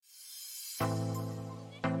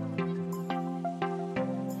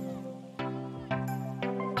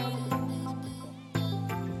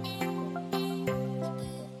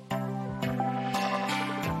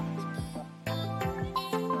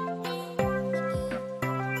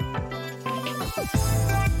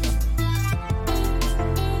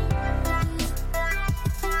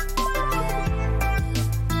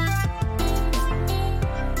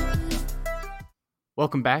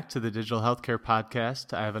Welcome back to the Digital Healthcare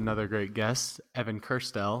Podcast. I have another great guest, Evan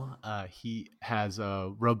Kirstel. He has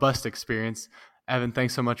a robust experience. Evan,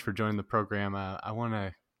 thanks so much for joining the program. I want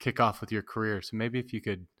to kick off with your career. So maybe if you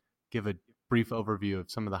could give a brief overview of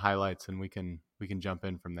some of the highlights and we can jump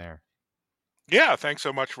in from there. Yeah, thanks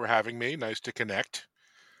so much for having me. Nice to connect.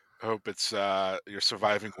 I hope it's you're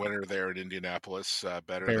surviving winter there in Indianapolis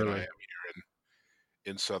better than I am Barely. here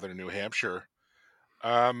in southern New Hampshire.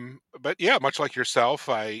 But yeah, much like yourself,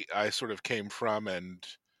 I sort of came from and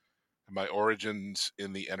my origins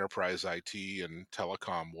in the enterprise IT and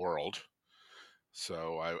telecom world.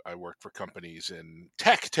 So I worked for companies in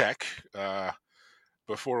tech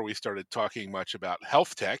before we started talking much about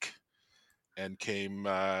health tech, and came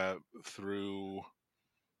through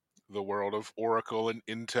the world of Oracle and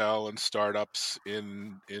Intel and startups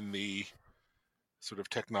in the sort of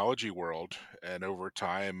technology world. And over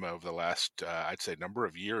time, over the last I'd say number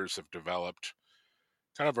of years, have developed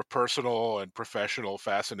kind of a personal and professional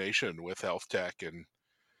fascination with health tech and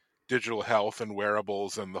digital health and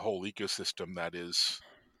wearables and the whole ecosystem that is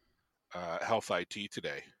health IT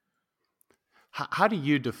today. How do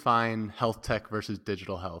you define health tech versus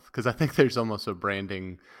digital health? Because I think there's almost a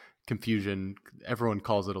branding confusion. Everyone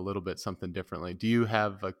calls it a little bit something differently. Do you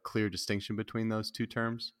have a clear distinction between those two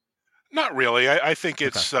terms? Not really. I think Okay.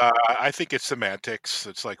 it's semantics.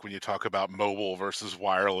 It's like when you talk about mobile versus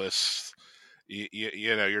wireless,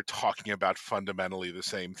 you know, you're talking about fundamentally the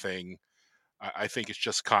same thing. I think it's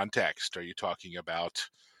just context. Are you talking about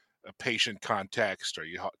a patient context? Are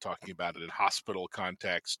you talking about it in hospital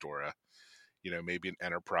context, or maybe an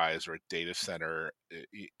enterprise or a data center?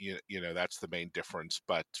 That's the main difference.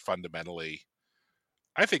 But fundamentally,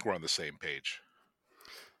 I think we're on the same page.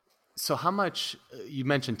 So how much, you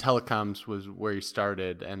mentioned telecoms was where you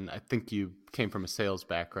started, and I think you came from a sales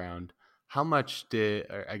background. How much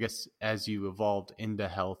or I guess as you evolved into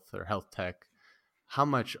health or health tech, how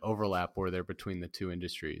much overlap were there between the two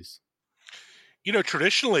industries?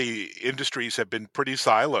 Traditionally, industries have been pretty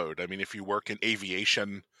siloed. I mean, if you work in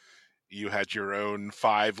aviation, you had your own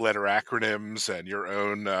 5-letter acronyms and your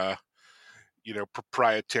own,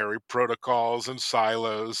 proprietary protocols and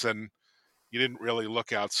silos, and you didn't really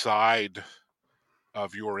look outside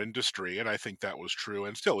of your industry. And I think that was true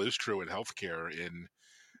and still is true in healthcare in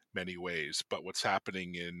many ways. But what's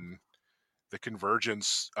happening in the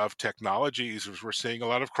convergence of technologies is we're seeing a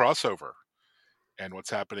lot of crossover. And what's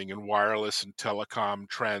happening in wireless and telecom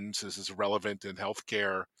trends is as relevant in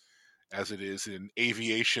healthcare as it is in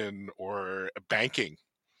aviation or banking.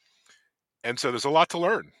 And so there's a lot to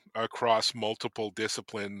learn across multiple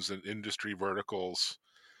disciplines and industry verticals,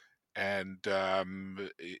 and a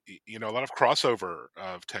lot of crossover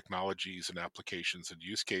of technologies and applications and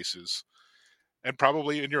use cases. And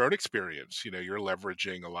probably in your own experience, you're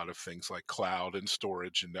leveraging a lot of things like cloud and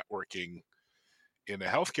storage and networking in a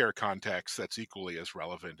healthcare context that's equally as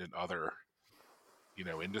relevant in other,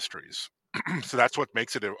 industries. So that's what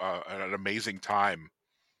makes it an amazing time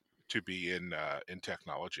to be in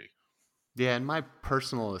technology. Yeah, and my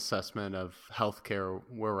personal assessment of healthcare,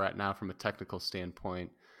 where we're at now from a technical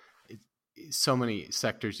standpoint, it, so many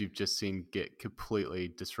sectors you've just seen get completely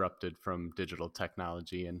disrupted from digital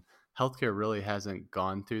technology, and healthcare really hasn't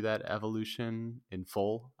gone through that evolution in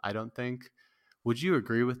full, I don't think. Would you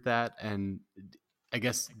agree with that? And I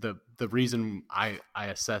guess the reason I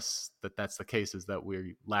assess that that's the case is that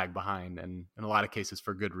we lag behind, and in a lot of cases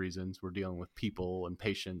for good reasons. We're dealing with people and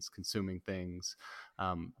patients consuming things,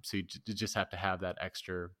 so you just have to have that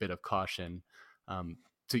extra bit of caution.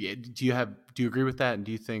 So yeah, do you agree with that? And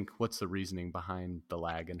do you think, what's the reasoning behind the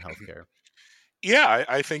lag in healthcare? Yeah,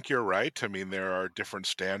 I think you're right. I mean, there are different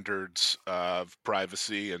standards of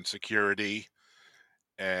privacy and security,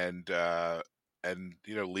 and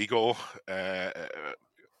legal,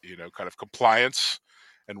 kind of compliance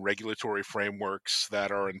and regulatory frameworks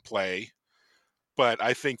that are in play. But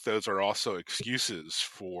I think those are also excuses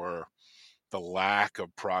for the lack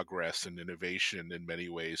of progress and innovation in many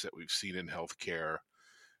ways that we've seen in healthcare.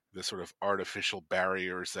 The sort of artificial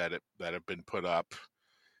barriers that have been put up,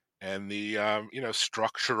 and the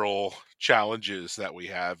structural challenges that we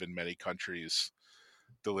have in many countries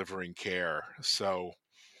delivering care. So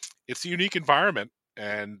it's a unique environment,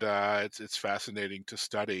 and it's fascinating to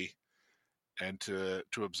study and to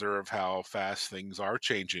observe how fast things are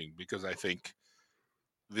changing, because I think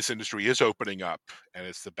this industry is opening up, and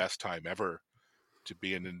it's the best time ever to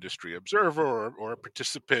be an industry observer or a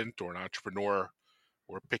participant or an entrepreneur,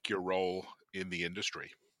 or pick your role in the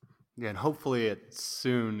industry. Yeah, and hopefully it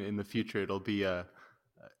soon in the future it'll be a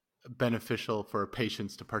beneficial for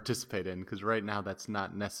patients to participate in, because right now that's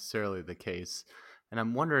not necessarily the case. And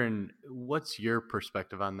I'm wondering, what's your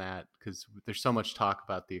perspective on that? Because there's so much talk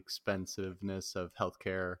about the expensiveness of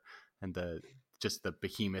healthcare and the just the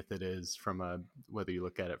behemoth it is from a whether you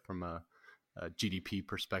look at it from a GDP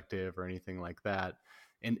perspective or anything like that.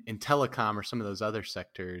 In telecom or some of those other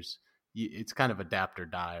sectors, it's kind of adapt or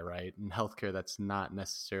die, right? In healthcare, that's not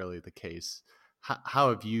necessarily the case. How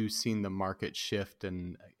have you seen the market shift,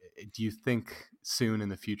 and do you think soon in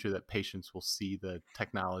the future that patients will see the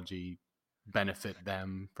technology benefit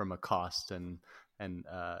them from a cost and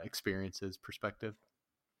experiences perspective?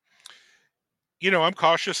 I'm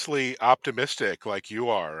cautiously optimistic, like you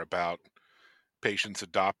are, about patients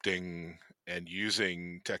adopting and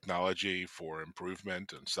using technology for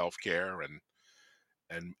improvement and self-care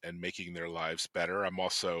and making their lives better. I'm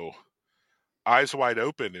also eyes wide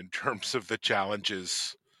open in terms of the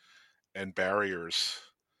challenges and barriers.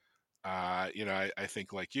 I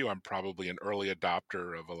think like you, I'm probably an early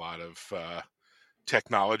adopter of a lot of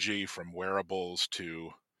technology, from wearables to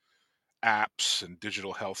apps and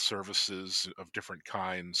digital health services of different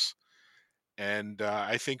kinds. And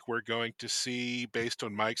I think we're going to see, based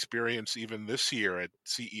on my experience even this year at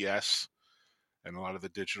CES and a lot of the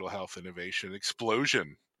digital health innovation,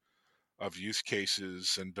 explosion of use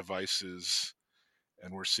cases and devices.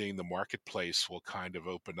 And we're seeing the marketplace will kind of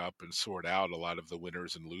open up and sort out a lot of the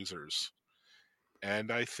winners and losers.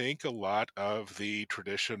 And I think a lot of the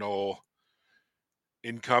traditional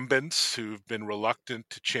incumbents who've been reluctant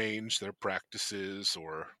to change their practices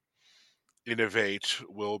or innovate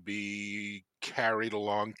will be carried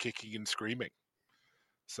along kicking and screaming.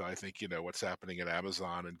 So I think, what's happening at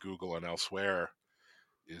Amazon and Google and elsewhere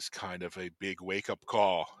is kind of a big wake up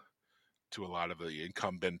call to a lot of the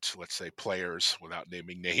incumbent, let's say, players, without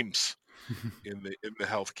naming names, in the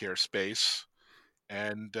healthcare space.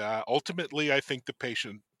 And ultimately, I think a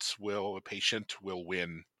patient will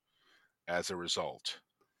win as a result.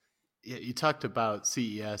 Yeah, you talked about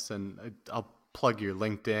CES, and I'll plug your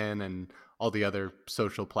LinkedIn and all the other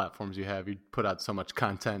social platforms you have. You put out so much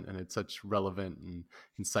content, and it's such relevant and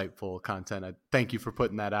insightful content. I thank you for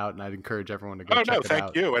putting that out, and I'd encourage everyone to go Oh, no, check it thank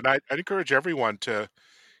out. you. And I'd encourage everyone to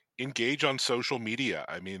engage on social media.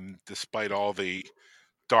 I mean, despite all the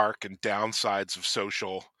dark and downsides of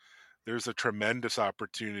social, there's a tremendous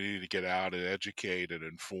opportunity to get out and educate and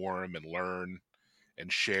inform and learn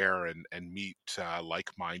and share and meet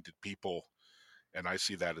like-minded people. And I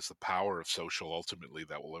see that as the power of social ultimately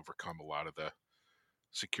that will overcome a lot of the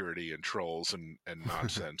security and trolls and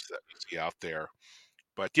nonsense that we see out there.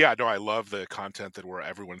 But yeah, no, I love the content that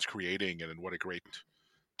everyone's creating, and what a great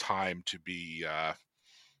time to be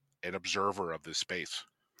an observer of this space.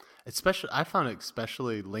 Especially, I found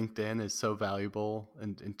especially LinkedIn is so valuable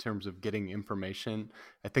in terms of getting information.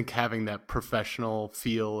 I think having that professional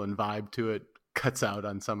feel and vibe to it cuts out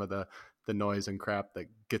on some of the noise and crap that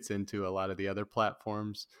gets into a lot of the other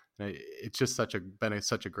platforms. And it's just such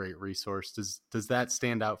a great resource. Does that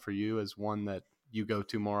stand out for you as one that you go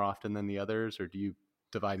to more often than the others, or do you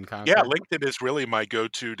divide and Yeah, conquer? LinkedIn is really my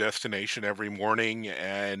go-to destination every morning,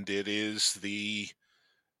 and it is the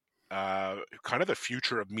kind of the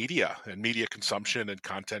future of media and media consumption and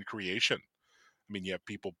content creation. I mean, you have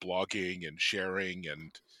people blogging and sharing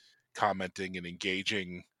and commenting and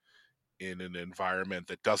engaging in an environment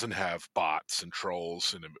that doesn't have bots and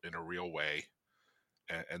trolls in a real way.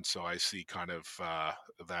 And so I see kind of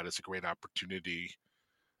that as a great opportunity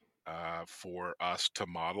for us to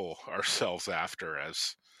model ourselves after,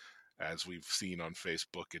 as we've seen on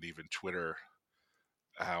Facebook and even Twitter,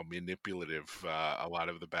 how manipulative a lot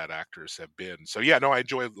of the bad actors have been. So yeah, no, I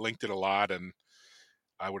enjoy LinkedIn a lot, and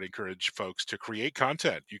I would encourage folks to create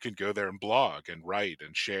content. You can go there and blog and write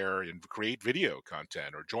and share and create video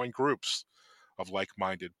content, or join groups of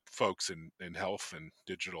like-minded folks in health and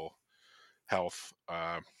digital health.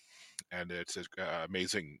 And it's an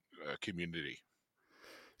amazing community.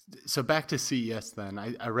 So back to CES then.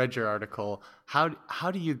 I read your article. How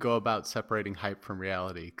do you go about separating hype from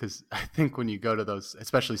reality? Because I think when you go to those,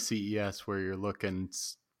 especially CES, where you're looking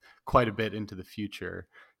quite a bit into the future,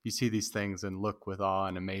 you see these things and look with awe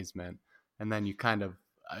and amazement, and then you kind of,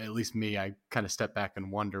 at least me, I kind of step back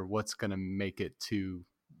and wonder what's going to make it to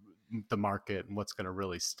the market and what's going to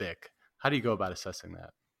really stick. How do you go about assessing that?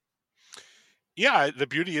 Yeah, the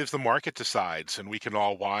beauty is the market decides, and we can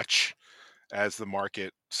all watch as the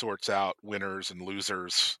market sorts out winners and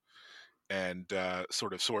losers and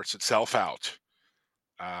sort of sorts itself out.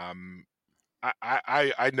 Um,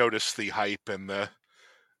 I notice the hype and the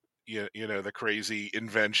the crazy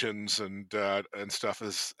inventions and stuff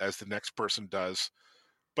as the next person does.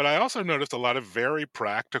 But I also noticed a lot of very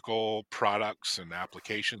practical products and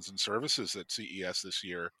applications and services at CES this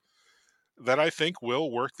year that I think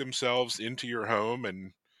will work themselves into your home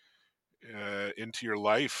and into your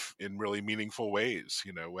life in really meaningful ways.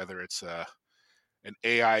 Whether it's an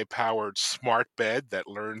AI powered smart bed that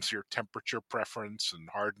learns your temperature preference and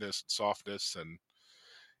hardness and softness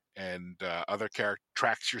and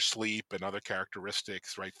tracks your sleep and other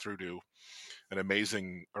characteristics right through to an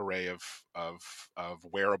amazing array of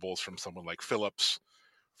wearables from someone like Philips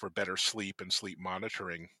for better sleep and sleep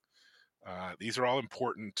monitoring. These are all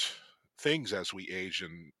important things as we age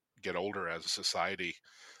and get older as a society.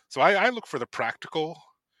 So I look for the practical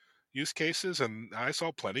use cases, and I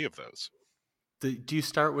saw plenty of those. Do you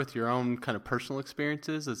start with your own kind of personal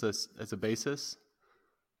experiences as a basis?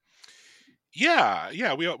 Yeah,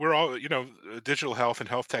 we're all digital health and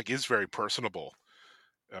health tech is very personal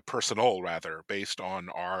rather, based on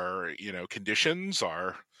our conditions,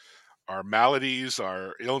 our maladies,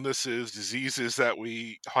 our illnesses, diseases that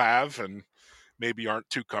we have, and maybe aren't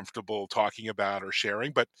too comfortable talking about or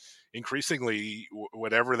sharing. But increasingly,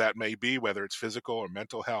 whatever that may be, whether it's physical or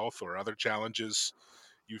mental health or other challenges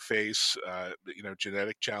you face,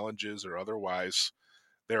 genetic challenges or otherwise,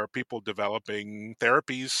 there are people developing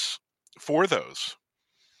therapies for those,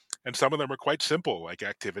 and some of them are quite simple, like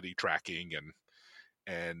activity tracking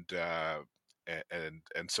and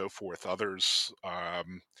so forth. Others,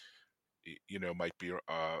 might be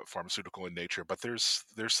pharmaceutical in nature, but there's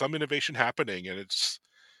some innovation happening, and it's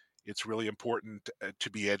really important to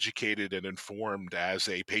be educated and informed as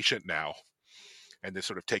a patient now, and to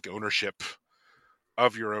sort of take ownership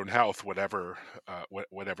of your own health, whatever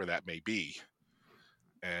that may be.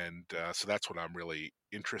 And so that's what I'm really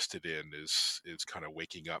interested in is kind of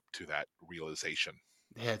waking up to that realization.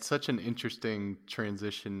 Yeah, it's such an interesting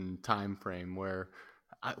transition time frame where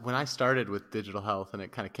when I started with digital health and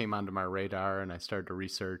it kind of came onto my radar and I started to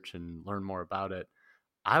research and learn more about it,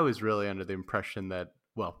 I was really under the impression that,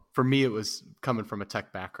 well, for me, it was coming from a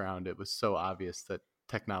tech background. It was so obvious that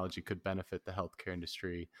technology could benefit the healthcare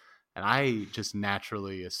industry. And I just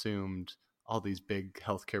naturally assumed all these big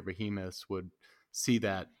healthcare behemoths would see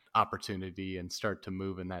that opportunity and start to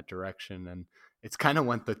move in that direction. And it's kind of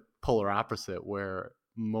went the polar opposite, where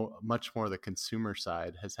much more the consumer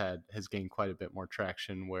side has gained quite a bit more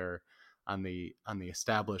traction. Where on the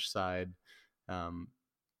established side, um,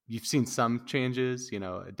 you've seen some changes,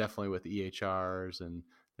 definitely with EHRs, and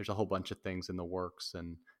there's a whole bunch of things in the works,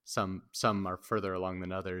 and some are further along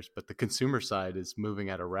than others. But the consumer side is moving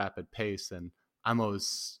at a rapid pace, and I'm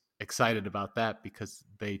always excited about that because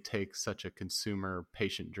they take such a consumer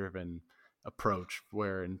patient driven approach,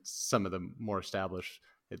 where in some of the more established,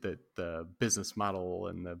 the business model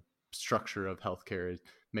and the structure of healthcare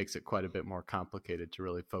makes it quite a bit more complicated to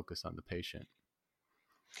really focus on the patient.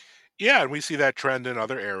 Yeah, and we see that trend in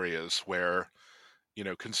other areas where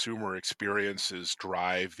consumer experiences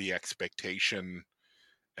drive the expectation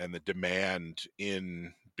and the demand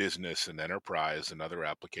in business and enterprise and other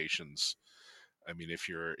applications. I mean, if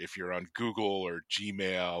you're on Google or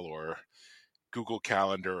Gmail or Google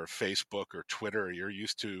Calendar or Facebook or Twitter, you're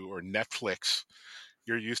used to, or Netflix,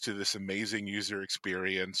 you're used to this amazing user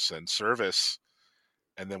experience and service.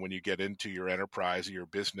 And then when you get into your enterprise or your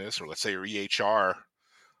business, or let's say your EHR,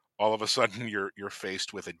 all of a sudden you're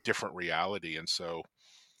faced with a different reality. And so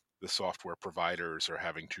the software providers are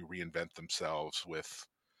having to reinvent themselves with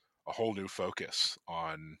a whole new focus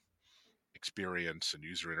on experience and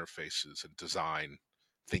user interfaces and design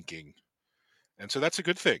thinking. And so that's a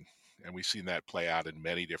good thing. And we've seen that play out in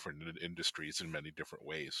many different industries in many different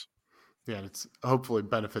ways. Yeah, it's hopefully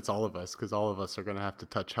benefits all of us because all of us are going to have to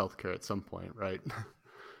touch healthcare at some point, right?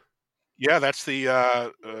 Yeah, that's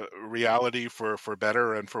the reality for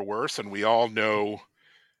better and for worse. And we all know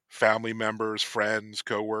family members, friends,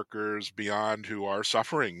 coworkers beyond who are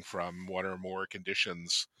suffering from one or more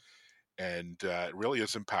conditions. And it really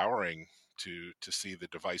is empowering to see the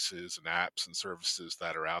devices and apps and services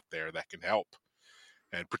that are out there that can help.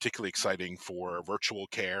 And particularly exciting for virtual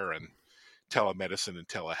care and telemedicine and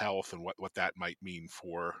telehealth, and what that might mean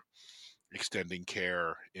for extending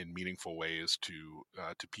care in meaningful ways to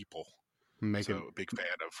people. make it So a big fan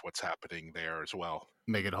of what's happening there as well.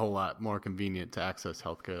 make it a whole lot more convenient to access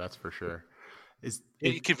healthcare. That's for sure. Is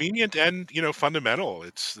it? Convenient and fundamental.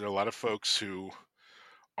 There are a lot of folks who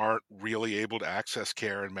aren't really able to access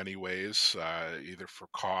care in many ways, either for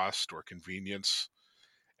cost or convenience,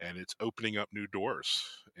 and it's opening up new doors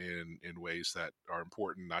in ways that are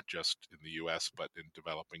important, not just in the U.S. but in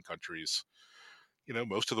developing countries.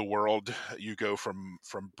 most of the world, you go from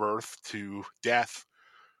birth to death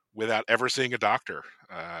without ever seeing a doctor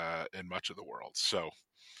in much of the world. So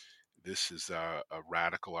this is a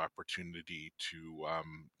radical opportunity to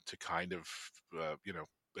kind of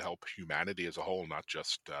help humanity as a whole, not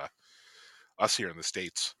just us here in the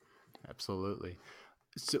States. Absolutely.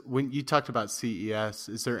 So when you talked about CES,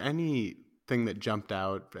 is there anything that jumped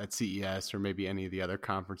out at CES or maybe any of the other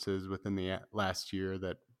conferences within the last year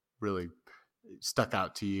that really stuck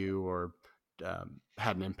out to you or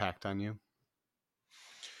had an impact on you?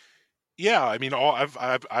 Yeah, I mean,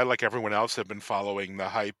 I like everyone else have been following the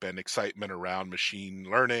hype and excitement around machine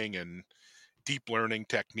learning and deep learning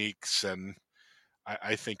techniques, and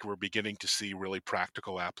I think we're beginning to see really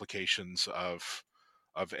practical applications of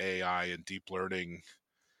AI and deep learning,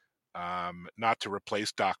 not to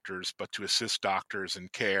replace doctors, but to assist doctors in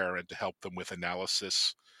care and to help them with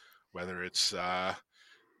analysis, whether it's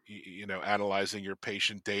analyzing your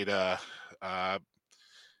patient data, uh,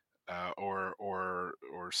 or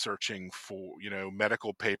searching for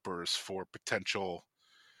medical papers for potential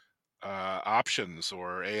options,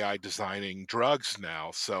 or AI designing drugs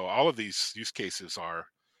now. So all of these use cases are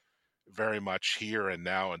very much here and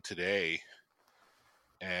now and today,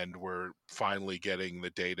 and we're finally getting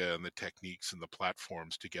the data and the techniques and the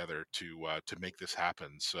platforms together to make this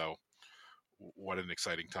happen. So what an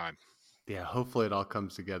exciting time. Yeah, hopefully it all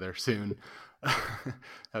comes together soon.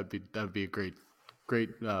 That'd be a great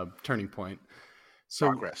turning point. So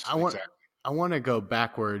Progress, I want exactly. I want to go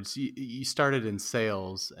backwards. You started in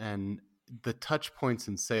sales, and the touch points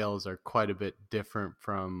in sales are quite a bit different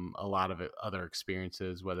from a lot of other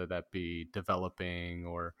experiences, whether that be developing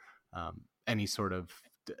or any sort of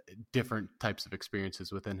different types of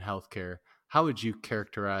experiences within healthcare. How would you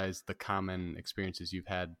characterize the common experiences you've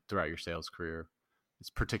had throughout your sales career? It's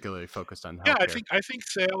particularly focused on Yeah, I healthcare. think I think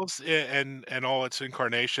sales and all its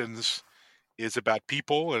incarnations is about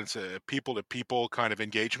people, and it's a people to people kind of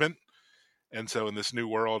engagement. And so in this new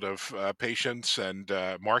world of patients and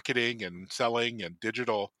marketing and selling and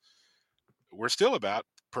digital, we're still about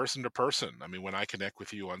person to person. I mean, when I connect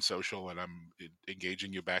with you on social and I'm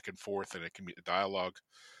engaging you back and forth in a dialogue,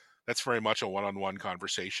 that's very much a one-on-one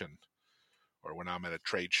conversation. Or when I'm at a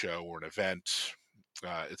trade show or an event,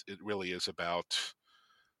 it really is about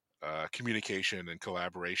communication and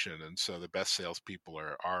collaboration. And so the best salespeople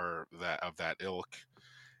are that of that ilk.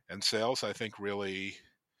 And sales, I think, really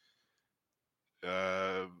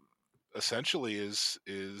uh, essentially is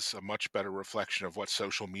a much better reflection of what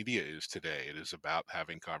social media is today. It is about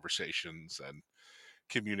having conversations and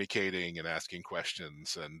communicating and asking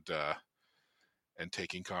questions, and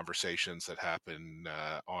taking conversations that happen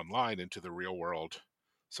online into the real world.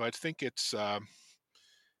 So I think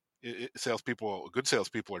salespeople, good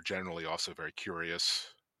salespeople, are generally also very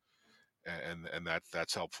curious, and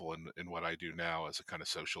that's helpful in what I do now as a kind of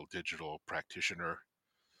social digital practitioner.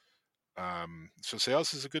 So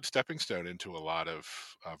sales is a good stepping stone into a lot of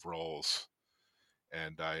roles,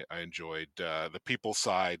 and I enjoyed the people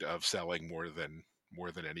side of selling more than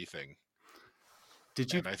anything.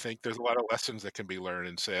 Did you And I think there's a lot of lessons that can be learned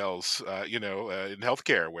in sales, in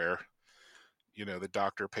healthcare, where the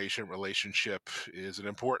doctor-patient relationship is an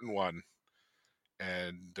important one,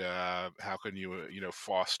 and how can you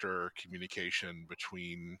foster communication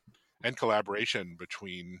between and collaboration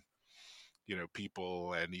between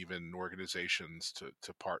people and even organizations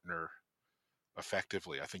to partner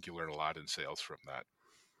effectively. I think you learn a lot in sales from that.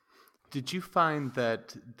 Did you find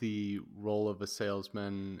that the role of a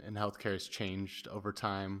salesman in healthcare has changed over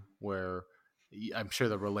time? Where I'm sure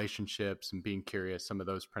the relationships and being curious, some of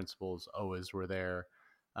those principles always were there,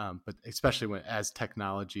 but especially when as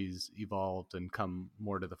technologies evolved and come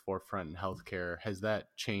more to the forefront in healthcare, has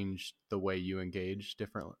that changed the way you engage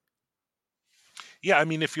differently? Yeah, I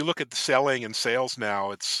mean, if you look at the selling and sales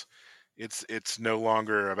now, it's no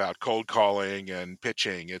longer about cold calling and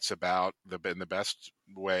pitching. It's about in the best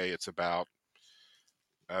way. It's about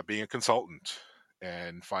being a consultant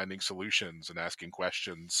and finding solutions and asking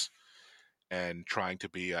questions and trying to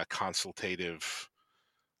be a consultative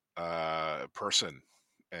person.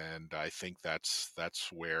 And I think that's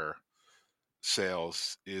where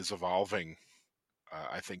sales is evolving.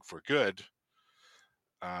 I think for good.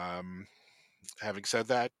 Um, Having said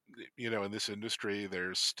that, in this industry,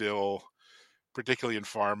 there's still, particularly in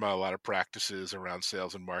pharma, a lot of practices around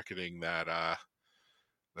sales and marketing that are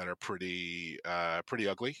pretty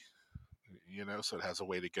ugly. So it has a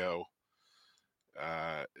way to go,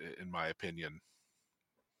 in my opinion.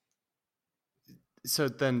 So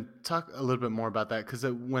then talk a little bit more about that, because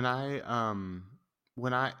when I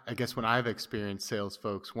guess when I've experienced sales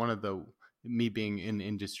folks, one of the me being in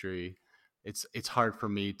industry, it's hard for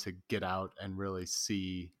me to get out and really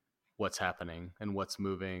see what's happening and what's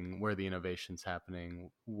moving, where the innovation's happening,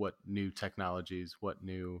 what new technologies, what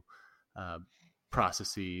new uh,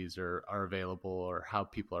 processes are available, or how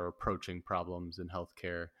people are approaching problems in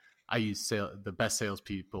healthcare. I use the best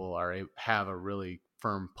salespeople have a really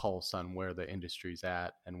firm pulse on where the industry's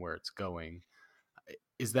at and where it's going.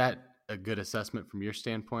 Is that a good assessment from your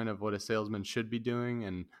standpoint of what a salesman should be doing,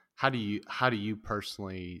 and how do you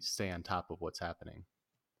personally stay on top of what's happening?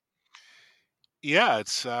 Yeah,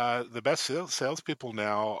 it's the best salespeople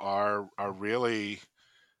now are really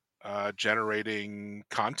generating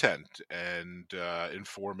content and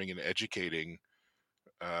informing and educating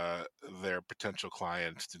uh, their potential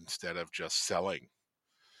clients instead of just selling.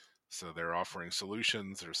 So they're offering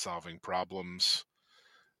solutions, they're solving problems.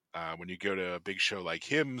 When you go to a big show like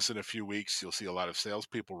HIMSS in a few weeks, you'll see a lot of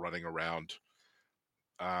salespeople running around,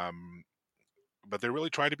 um, but they're really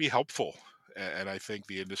trying to be helpful. And I think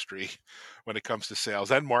the industry, when it comes to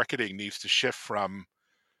sales and marketing, needs to shift from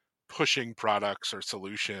pushing products or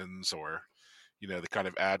solutions or the kind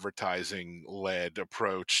of advertising led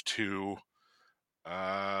approach to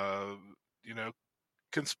uh, you know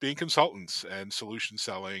being consultants and solution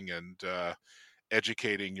selling and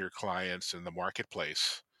educating your clients in the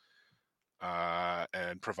marketplace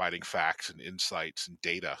and providing facts and insights and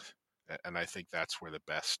data. And I think that's where the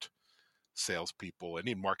best salespeople and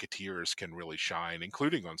even marketeers can really shine,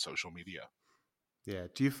 including on social media. Yeah.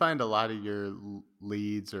 Do you find a lot of your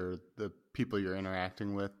leads or the people you're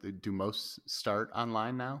interacting with, do most start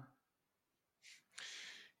online now?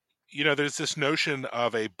 There's this notion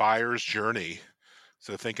of a buyer's journey.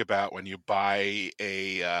 So think about when you buy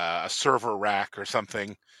a server rack or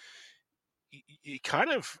something, you kind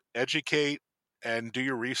of educate and do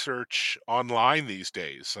your research online these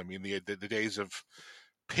days. I mean, the days of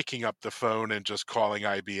picking up the phone and just calling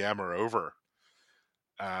IBM are over.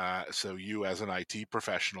 So you, as an IT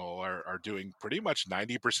professional, are doing pretty much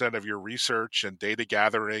 90% of your research and data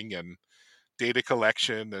gathering and data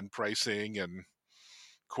collection and pricing and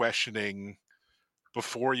questioning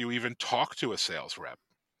before you even talk to a sales rep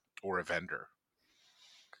or a vendor.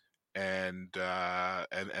 And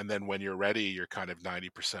then when you're ready, you're kind of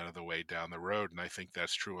 90% of the way down the road. And I think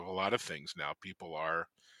that's true of a lot of things now. People are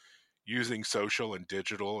using social and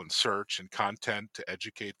digital and search and content to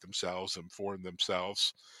educate themselves, inform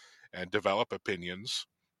themselves, and develop opinions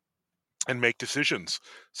and make decisions.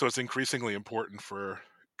 So it's increasingly important for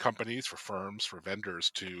companies, for firms, for vendors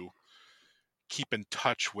to keep in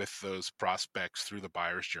touch with those prospects through the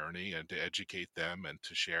buyer's journey and to educate them and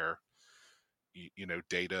to share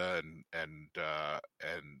data and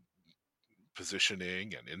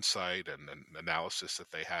positioning and insight and analysis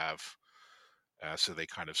that they have, so they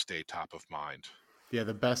kind of stay top of mind. Yeah,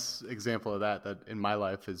 the best example of that in my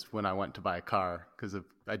life is when I went to buy a car, because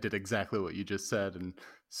I did exactly what you just said and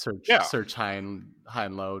Yeah. search high and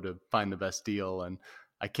low to find the best deal. And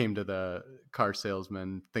I came to the car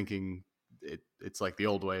salesman thinking it's like the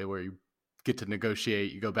old way where you get to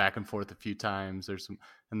negotiate, you go back and forth a few times.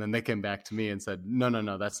 And then they came back to me and said, no, no,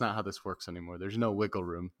 no, that's not how this works anymore. There's no wiggle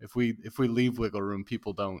room. If we leave wiggle room,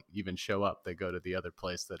 people don't even show up. They go to the other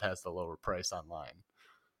place that has the lower price online.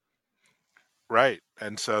 Right.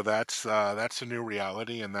 And so that's a new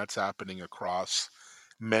reality, and that's happening across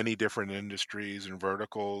many different industries and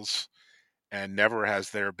verticals. And never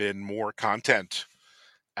has there been more content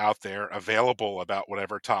out there available about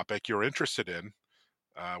whatever topic you're interested in,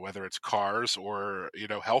 whether it's cars or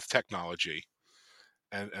health technology.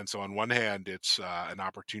 And so on one hand, it's an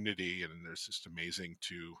opportunity, and it's just amazing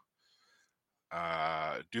to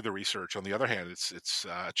do the research. On the other hand, it's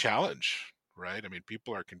a challenge, right? I mean,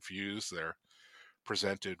 people are confused. They're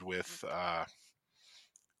presented with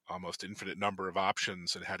almost infinite number of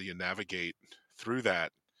options, and how do you navigate through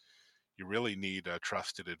that? You really need a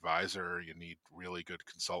trusted advisor. You need really good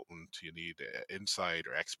consultant. You need insight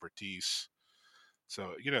or expertise.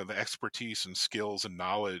 So the expertise and skills and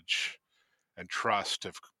knowledge and trust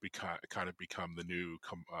have become the new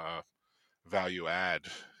value add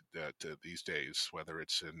that these days, whether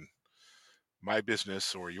it's in my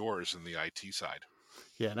business or yours in the IT side.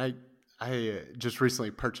 Yeah, and I just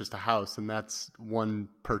recently purchased a house, and that's one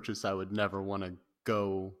purchase I would never want to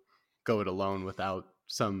go it alone without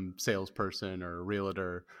some salesperson or a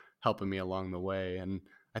realtor helping me along the way. And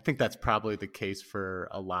I think that's probably the case for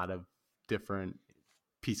a lot of different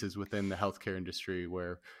pieces within the healthcare industry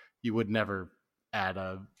where you would never add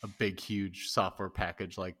a big huge software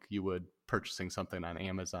package like you would purchasing something on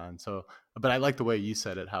Amazon. So but I like the way you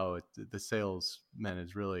said it, how the salesman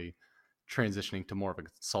is really transitioning to more of a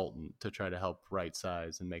consultant to try to help right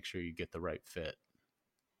size and make sure you get the right fit.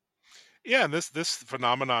 Yeah, and this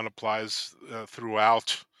phenomenon applies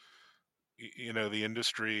throughout the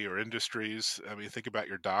industry or industries. I mean, think about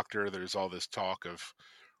your doctor. There's all this talk of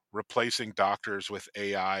replacing doctors with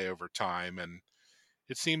AI over time, and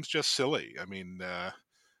it seems just silly. I mean,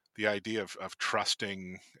 the idea of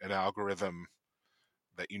trusting an algorithm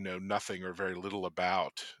that you know nothing or very little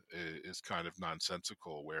about is kind of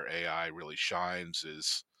nonsensical. Where AI really shines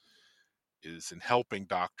is in helping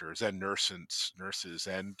doctors and nurses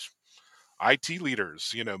and IT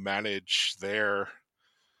leaders, manage their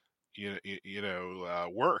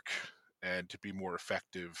work and to be more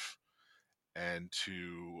effective and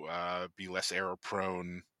to be less error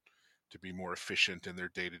prone, to be more efficient in their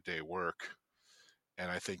day to day work. And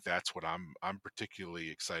I think that's what I'm particularly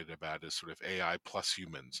excited about is sort of AI plus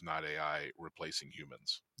humans, not AI replacing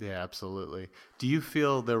humans. Yeah, absolutely. Do you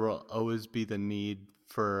feel there will always be the need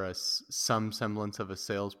for some semblance of a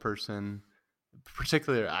salesperson?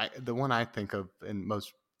 Particularly, the one I think of and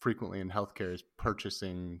most frequently in healthcare is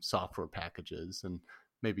purchasing software packages, and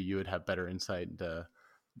maybe you would have better insight into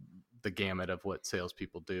the gamut of what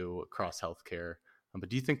salespeople do across healthcare. But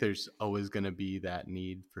do you think there's always going to be that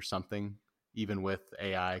need for something, even with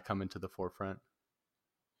AI coming to the forefront?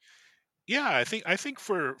 Yeah, I think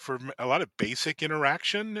for a lot of basic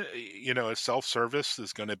interaction, a self service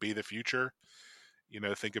is going to be the future.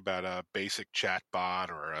 Think about a basic chat bot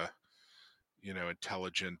or a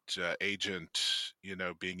intelligent agent,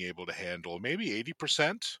 being able to handle maybe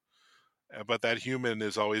 80%, but that human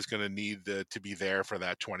is always going to need to be there for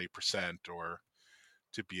that 20% or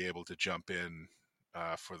to be able to jump in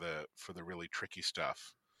for the really tricky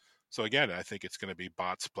stuff. So again, I think it's going to be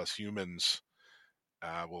bots plus humans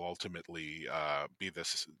will ultimately be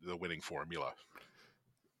the winning formula.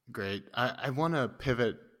 Great. I want to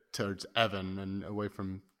pivot towards Evan and away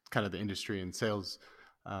from kind of the industry and sales.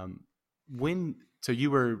 Um, so you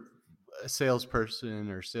were a salesperson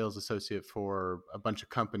or sales associate for a bunch of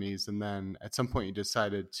companies, and then at some point you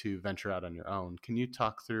decided to venture out on your own. Can you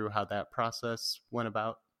talk through how that process went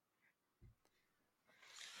about?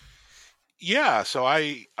 Yeah, so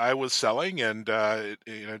I was selling and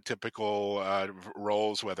typical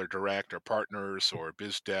roles, whether direct or partners or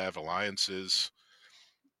biz dev alliances.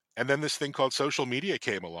 And then this thing called social media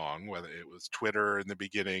came along, whether it was Twitter in the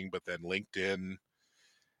beginning, but then LinkedIn.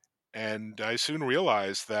 And I soon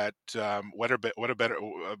realized that what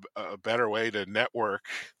a better way to network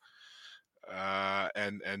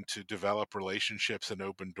and to develop relationships and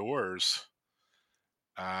open doors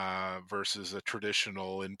versus a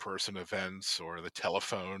traditional in-person events or the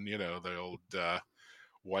telephone, the old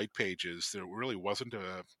white pages. There really wasn't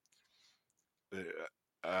a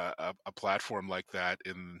platform like that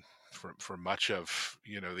for much of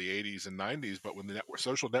the 80s and 90s. But when the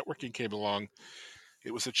social networking came along,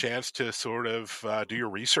 it was a chance to sort of do your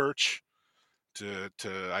research, to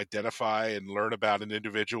identify and learn about an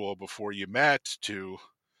individual before you met, to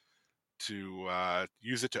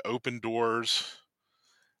use it to open doors.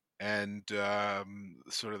 And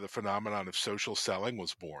sort of the phenomenon of social selling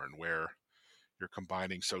was born, where you're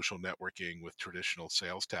combining social networking with traditional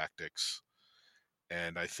sales tactics.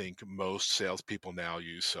 And I think most salespeople now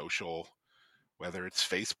use social, whether it's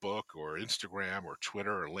Facebook or Instagram or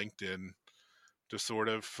Twitter or LinkedIn, to sort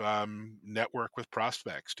of network with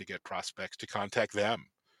prospects, to get prospects to contact them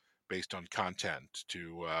based on content,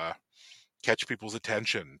 to catch people's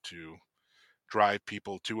attention, to drive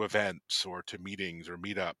people to events or to meetings or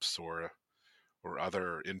meetups or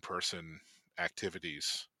other in-person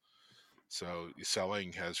activities. So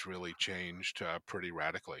selling has really changed pretty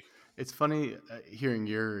radically. It's funny hearing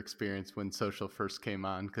your experience when social first came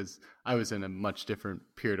on because I was in a much different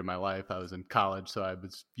period of my life. I was in college, so I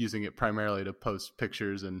was using it primarily to post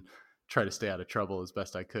pictures and try to stay out of trouble as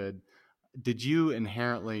best I could. Did you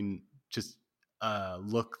inherently just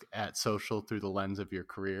look at social through the lens of your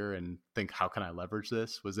career and think, how can I leverage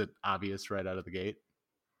this? Was it obvious right out of the gate?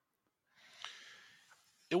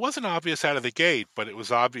 It wasn't obvious out of the gate, but it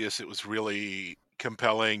was obvious it was really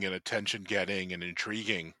compelling and attention getting and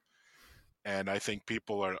intriguing. And I think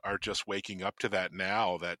people are just waking up to that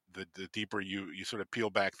now, that the deeper you sort of peel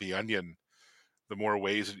back the onion, the more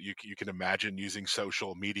ways that you can imagine using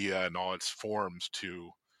social media and all its forms to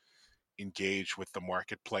engage with the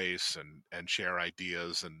marketplace and share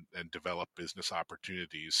ideas and develop business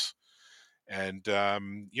opportunities. And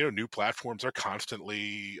new platforms are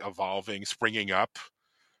constantly evolving, springing up,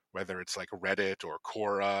 whether it's like Reddit or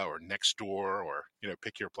Quora or Nextdoor or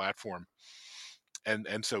pick your platform.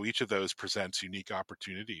 And so each of those presents unique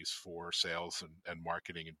opportunities for sales and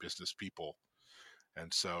marketing and business people.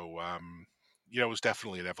 And so it was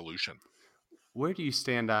definitely an evolution. Where do you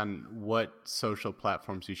stand on what social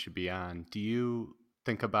platforms you should be on? Do you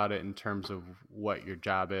think about it in terms of what your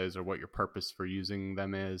job is or what your purpose for using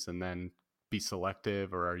them is and then be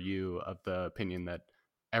selective, or are you of the opinion that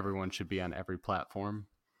everyone should be on every platform?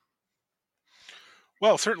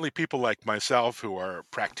 Well, certainly people like myself who are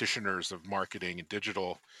practitioners of marketing and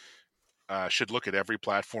digital should look at every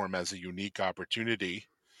platform as a unique opportunity.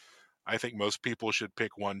 I think most people should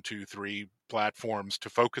pick one, two, three platforms to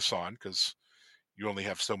focus on because you only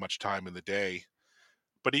have so much time in the day.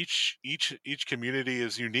 But each community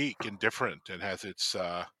is unique and different and has its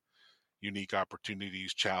unique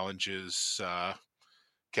opportunities, challenges,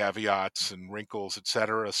 caveats, and wrinkles,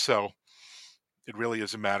 etc. So it really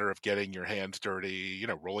is a matter of getting your hands dirty,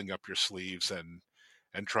 rolling up your sleeves and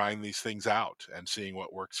trying these things out and seeing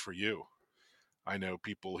what works for you. I know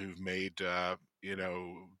people who've made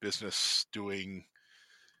business doing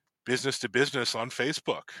business to business on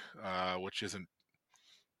Facebook, which isn't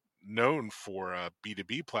known for a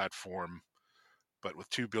B2B platform, but with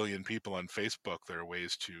 2 billion people on Facebook, there are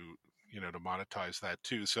ways to monetize that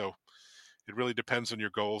too. So it really depends on your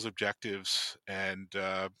goals, objectives, and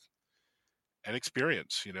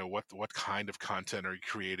experience. What kind of content are you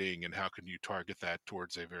creating, and how can you target that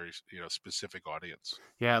towards a very specific audience?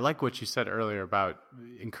 Yeah, I like what you said earlier about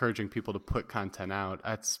encouraging people to put content out.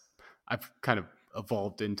 I've kind of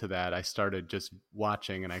evolved into that. I started just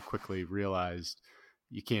watching and I quickly realized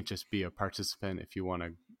you can't just be a participant if you want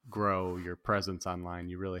to grow your presence online.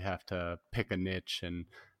 You really have to pick a niche and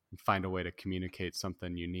find a way to communicate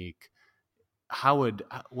something unique.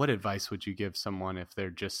 What advice would you give someone if they're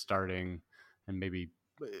just starting and maybe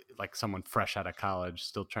like someone fresh out of college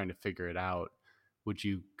still trying to figure it out? Would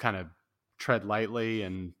you kind of tread lightly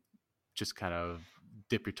and just kind of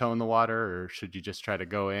dip your toe in the water, or should you just try to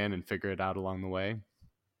go in and figure it out along the way?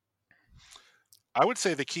 I would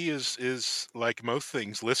say the key is like most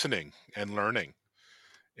things, listening and learning.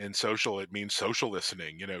 In social, it means social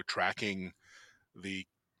listening, tracking the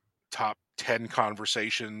top 10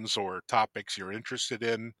 conversations or topics you're interested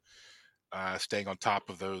in, staying on top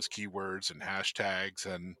of those keywords and hashtags,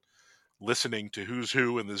 and listening to who's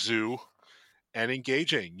who in the zoo and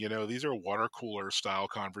engaging. These are water cooler style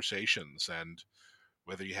conversations. And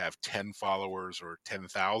whether you have 10 followers or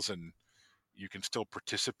 10,000, you can still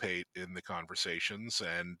participate in the conversations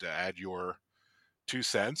and add your 2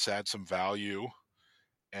 cents, add some value,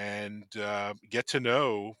 and get to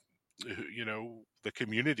know, the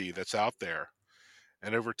community that's out there.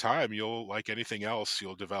 And over time, you'll, like anything else,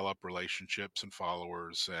 you'll develop relationships and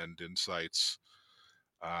followers and insights.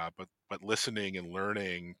 But listening and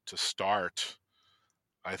learning to start,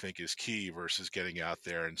 I think, is key versus getting out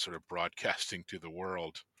there and sort of broadcasting to the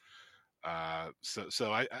world.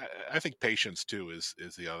 So I think patience too is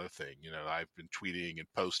the other thing. I've been tweeting and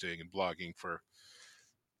posting and blogging for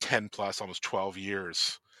 10 plus, almost 12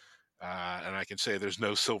 years. And I can say there's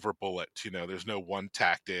no silver bullet. There's no one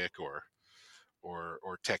tactic or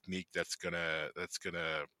technique that's gonna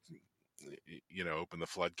open the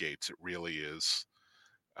floodgates. It really is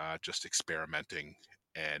just experimenting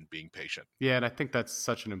and being patient. Yeah, and I think that's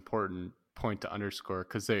such an important point to underscore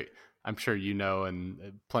because I'm sure you know,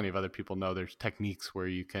 and plenty of other people know, there's techniques where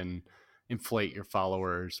you can inflate your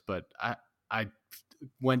followers, but I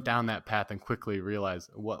went down that path and quickly realized,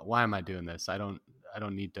 why am I doing this? I don't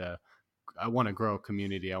need to. I want to grow a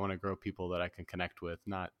community. I want to grow people that I can connect with,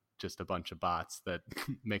 not just a bunch of bots that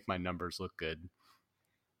make my numbers look good.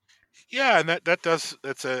 Yeah, and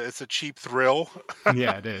it's a cheap thrill,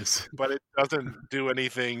 Yeah, it is. but it doesn't do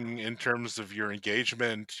anything in terms of your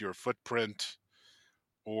engagement, your footprint,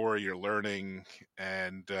 or your learning.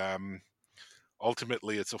 And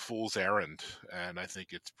ultimately, it's a fool's errand. And I think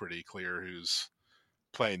it's pretty clear who's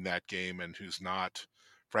playing that game and who's not.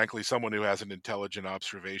 Frankly, someone who has an intelligent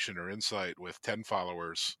observation or insight with 10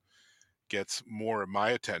 followers gets more of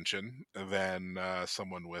my attention than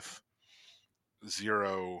someone with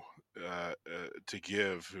zero to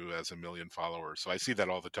give who has a million followers. So I see that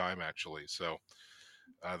all the time, actually. So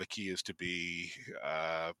the key is to be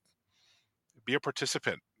a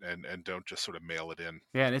participant and don't just sort of mail it in.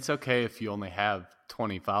 Yeah, and it's okay if you only have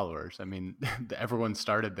 20 followers. I mean, everyone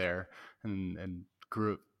started there and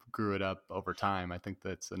grew it up over time. I think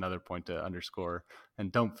that's another point to underscore.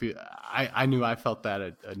 And don't feel I knew I felt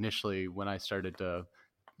that initially when I started to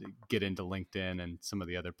get into LinkedIn and some of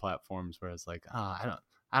the other platforms where I was like, I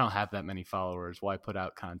don't have that many followers. Why put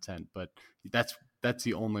out content? But that's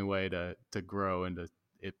the only way to grow into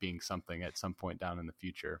it being something at some point down in the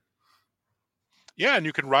future. Yeah, and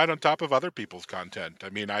you can ride on top of other people's content. I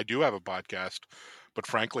mean, I do have a podcast, but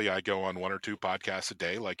frankly, I go on one or two podcasts a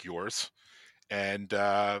day like yours. and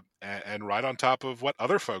right on top of what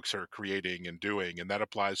other folks are creating and doing. And that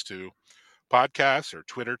applies to podcasts or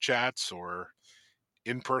Twitter chats or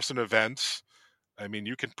in-person events. I mean,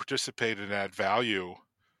 you can participate and add value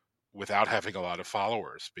without having a lot of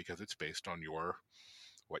followers because it's based on your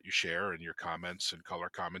what you share and your comments and color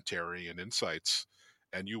commentary and insights,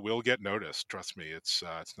 and you will get noticed. Trust me, it's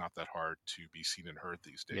not that hard to be seen and heard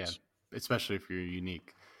these Yeah, days. especially if you're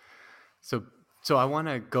unique. So, so I want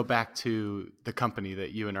to go back to the company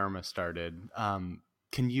that you and Irma started.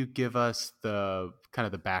 Can you give us the kind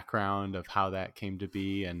of the background of how that came to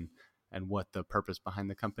be and what the purpose behind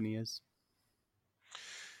the company is?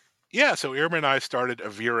 Yeah, so Irma and I started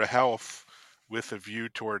Avira Health with a view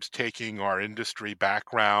towards taking our industry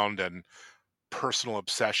background and personal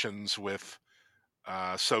obsessions with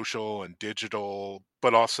social and digital,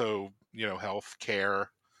 but also health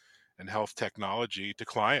care and health technology to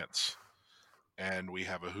clients. And we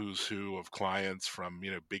have a who's who of clients from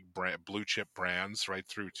big brand, blue chip brands right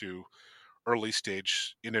through to early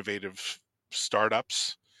stage innovative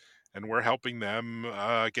startups, and we're helping them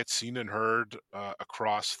get seen and heard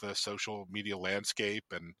across the social media landscape,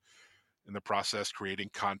 and in the process creating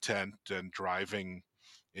content and driving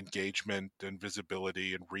engagement and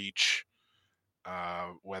visibility and reach,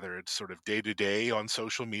 whether it's sort of day to day on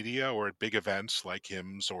social media or at big events like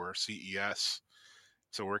HIMSS or CES.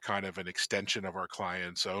 So we're kind of an extension of our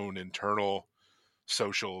client's own internal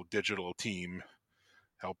social digital team,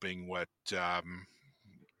 helping what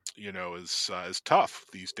is tough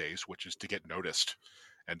these days, which is to get noticed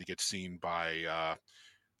and to get seen by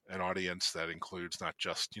an audience that includes not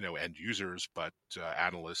just end users, but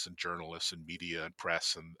analysts and journalists and media and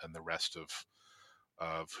press and the rest of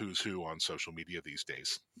who's who on social media these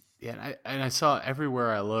days. Yeah, and I saw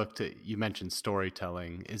everywhere I looked, you mentioned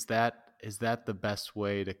storytelling. Is that the best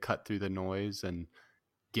way to cut through the noise and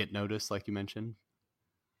get noticed, like you mentioned?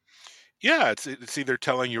 Yeah, it's either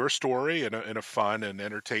telling your story in a fun and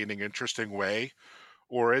entertaining, interesting way,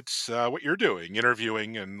 or it's what you're doing,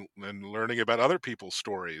 interviewing and learning about other people's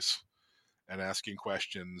stories and asking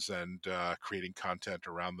questions and creating content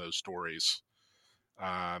around those stories.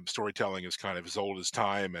 Storytelling is kind of as old as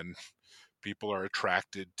time, and people are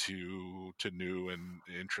attracted to new and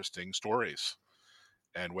interesting stories.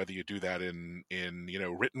 And whether you do that in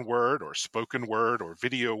written word or spoken word or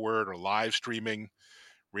video word or live streaming,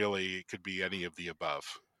 really it could be any of the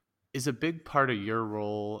above. Is a big part of your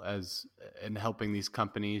role as in helping these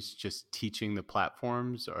companies just teaching the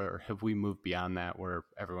platforms, or have we moved beyond that where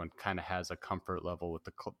everyone kind of has a comfort level with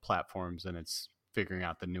the platforms and it's figuring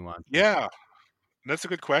out the nuances? Yeah, that's a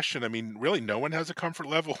good question. I mean, really, no one has a comfort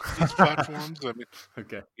level with these platforms. I mean,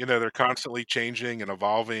 Okay. they're constantly changing and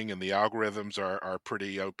evolving, and the algorithms are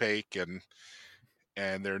pretty opaque, and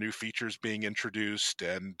there are new features being introduced,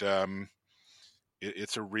 and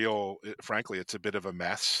it's a real, frankly, it's a bit of a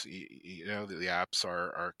mess. The apps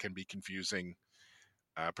are can be confusing,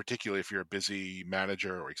 particularly if you're a busy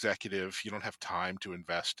manager or executive. You don't have time to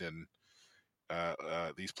invest in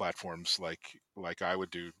these platforms like I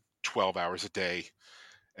would do 12 hours a day.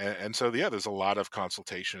 And so, yeah, there's a lot of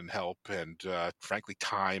consultation, help, and frankly,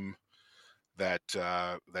 time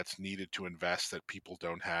that's needed to invest that people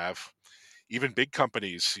don't have. Even big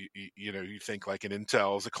companies, you think like an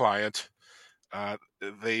Intel as a client, uh,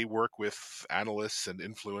 they work with analysts and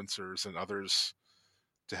influencers and others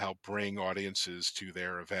to help bring audiences to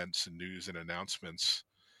their events and news and announcements.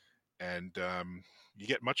 And you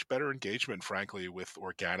get much better engagement, frankly, with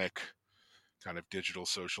organic kind of digital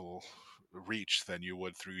social reach than you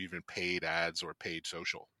would through even paid ads or paid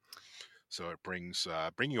social. So it brings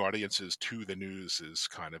bringing audiences to the news is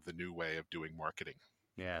kind of the new way of doing marketing.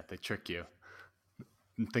 Yeah, they trick you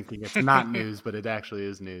thinking it's not news, but it actually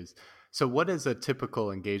is news. So what does a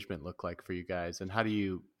typical engagement look like for you guys? And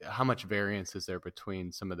how much variance is there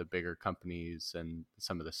between some of the bigger companies and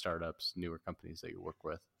some of the startups, newer companies that you work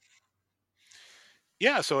with?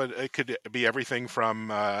 Yeah, so it could be everything from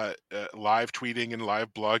live tweeting and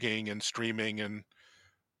live blogging and streaming and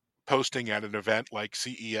posting at an event like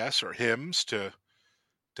CES or HIMSS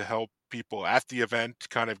to help people at the event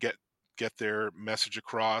kind of get their message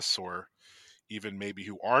across, or even maybe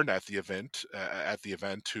who aren't at the event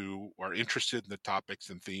who are interested in the topics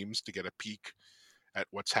and themes to get a peek at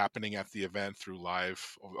what's happening at the event through live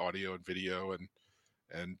audio and video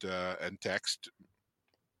and text.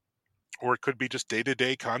 Or it could be just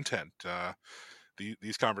day-to-day content.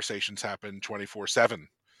 These conversations happen 24/7,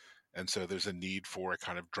 and so there's a need for a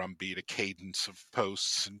kind of drumbeat, a cadence of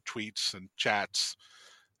posts and tweets and chats,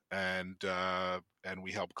 and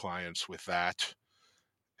we help clients with that,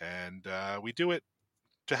 and we do it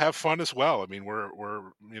to have fun as well. I mean, we're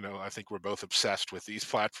I think we're both obsessed with these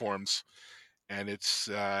platforms, and it's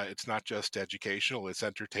not just educational; it's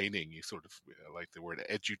entertaining. You sort of like the word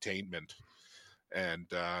edutainment, and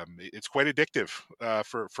it's quite addictive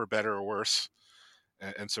for better or worse.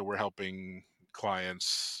 And so we're helping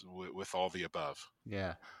clients with all the above.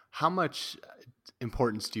 Yeah. How much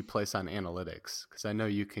importance do you place on analytics? Because I know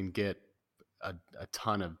you can get a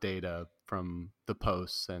ton of data from the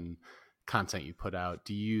posts and content you put out.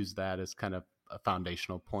 Do you use that as kind of a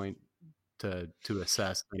foundational point to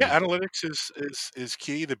assess Yeah, maybe? analytics is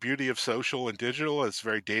key. The beauty of social and digital is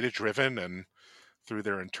very data driven, and through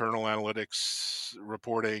their internal analytics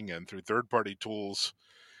reporting and through third party tools,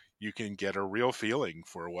 you can get a real feeling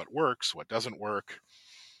for what works, what doesn't work,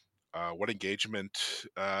 what engagement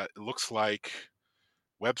looks like,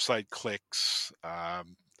 website clicks,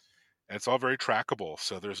 and it's all very trackable.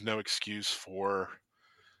 So there's no excuse for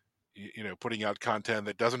putting out content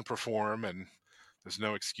that doesn't perform, and there's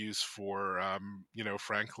no excuse for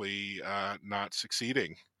frankly not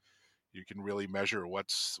succeeding. You can really measure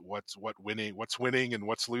what's winning and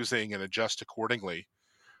what's losing, and adjust accordingly.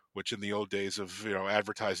 Which in the old days of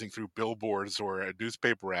advertising through billboards or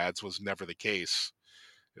newspaper ads was never the case.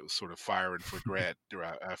 It was sort of fire and forget,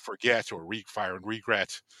 fire and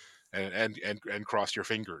regret, and cross your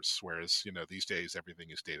fingers. Whereas these days everything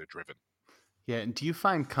is data driven. Yeah, and do you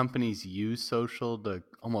find companies use social to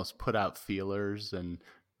almost put out feelers and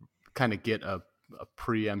kind of get a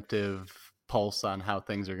preemptive pulse on how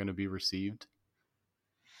things are going to be received?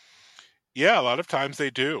 Yeah, a lot of times they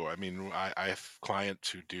do. I mean, I have clients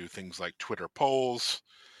who do things like Twitter polls,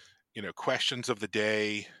 questions of the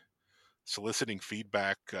day, soliciting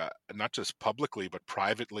feedback, not just publicly but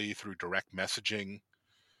privately through direct messaging.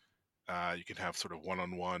 You can have sort of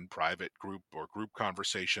one-on-one private group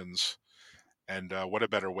conversations. And what a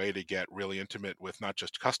better way to get really intimate with not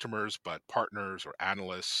just customers, but partners or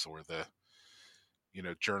analysts or the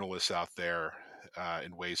journalists out there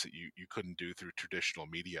in ways that you couldn't do through traditional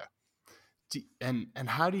media. And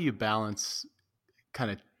how do you balance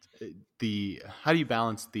kind of the how do you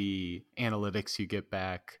balance the analytics you get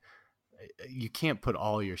back? You can't put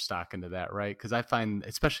all your stock into that, right? Because I find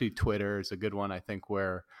especially Twitter is a good one, I think,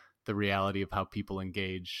 where the reality of how people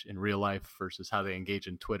engage in real life versus how they engage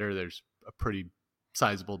in Twitter, there's a pretty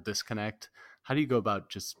sizable disconnect. How do you go about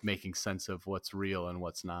just making sense of what's real and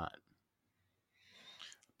what's not?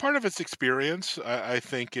 Part of it's experience. I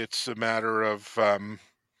think it's a matter of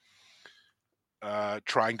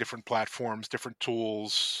trying different platforms, different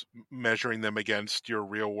tools, measuring them against your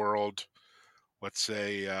real world, let's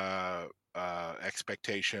say,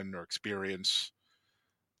 expectation or experience,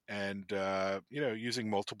 and using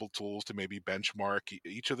multiple tools to maybe benchmark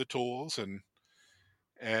each of the tools, and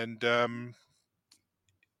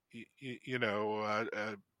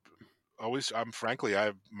always. I'm frankly,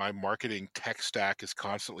 my marketing tech stack is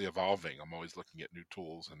constantly evolving. I'm always looking at new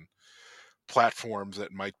tools and platforms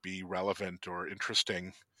that might be relevant or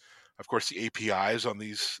interesting. Of course, the APIs on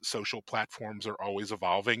these social platforms are always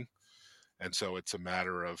evolving, and so it's a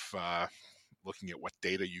matter of looking at what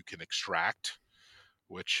data you can extract,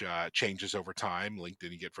 which changes over time.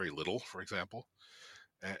 LinkedIn, you get very little, for example.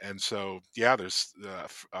 And so, yeah, there's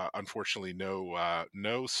unfortunately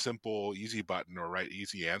no simple easy button or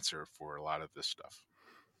easy answer for a lot of this stuff.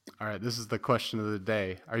 All right, this is the question of the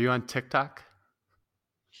day. Are you on TikTok?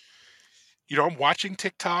 I'm watching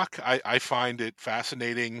TikTok. I find it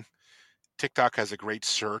fascinating. TikTok has a great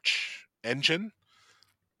search engine,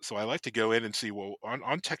 so I like to go in and see, well,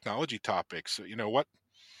 on technology topics,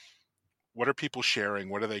 what are people sharing?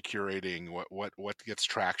 What are they curating? What gets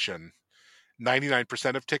traction?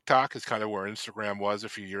 99% of TikTok is kind of where Instagram was a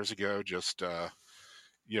few years ago, just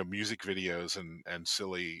music videos and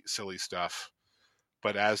silly stuff.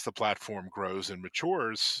 But as the platform grows and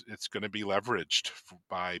matures, it's going to be leveraged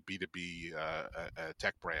by B2B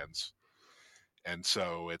tech brands, and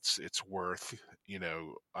so it's worth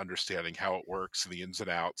understanding how it works, the ins and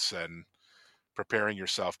outs, and preparing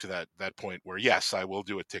yourself to that point where, yes, I will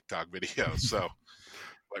do a TikTok video. So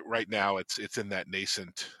like right now, it's in that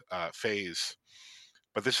nascent phase.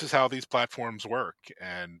 But this is how these platforms work,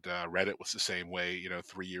 and Reddit was the same way,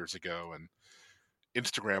 3 years ago, and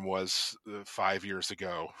Instagram was 5 years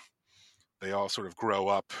ago. They all sort of grow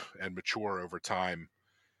up and mature over time,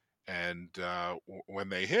 and when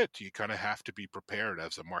they hit, you kind of have to be prepared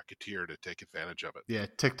as a marketeer to take advantage of it. Yeah,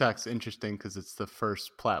 TikTok's interesting because it's the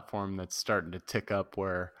first platform that's starting to tick up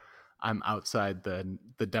where I'm outside the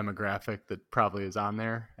demographic that probably is on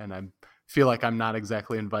there, and I'm feel like I'm not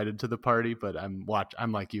exactly invited to the party, but I'm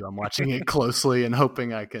like you, I'm watching it closely and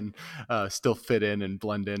hoping I can still fit in and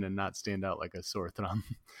blend in and not stand out like a sore thumb.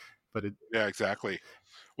 But Yeah, exactly.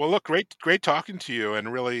 Well, look, great talking to you,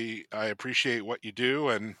 and really, I appreciate what you do,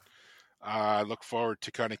 and I look forward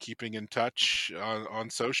to kind of keeping in touch on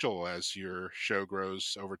social as your show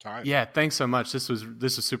grows over time. yeah, thanks so much. This was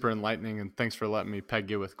super enlightening, and thanks for letting me peg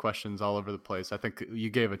you with questions all over the place. I think you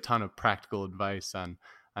gave a ton of practical advice on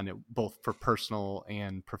it, both for personal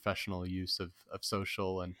and professional use of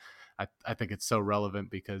social, and I think it's so relevant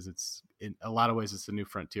because it's in a lot of ways it's a new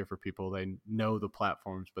frontier for people. They know the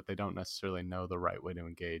platforms, but they don't necessarily know the right way to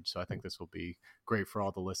engage. So I think this will be great for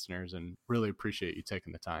all the listeners, and really appreciate you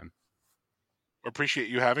taking the time. Appreciate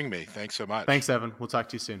you having me. Thanks so much. Thanks, Evan. We'll talk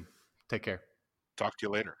to you soon. Take care. Talk to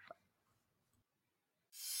you later.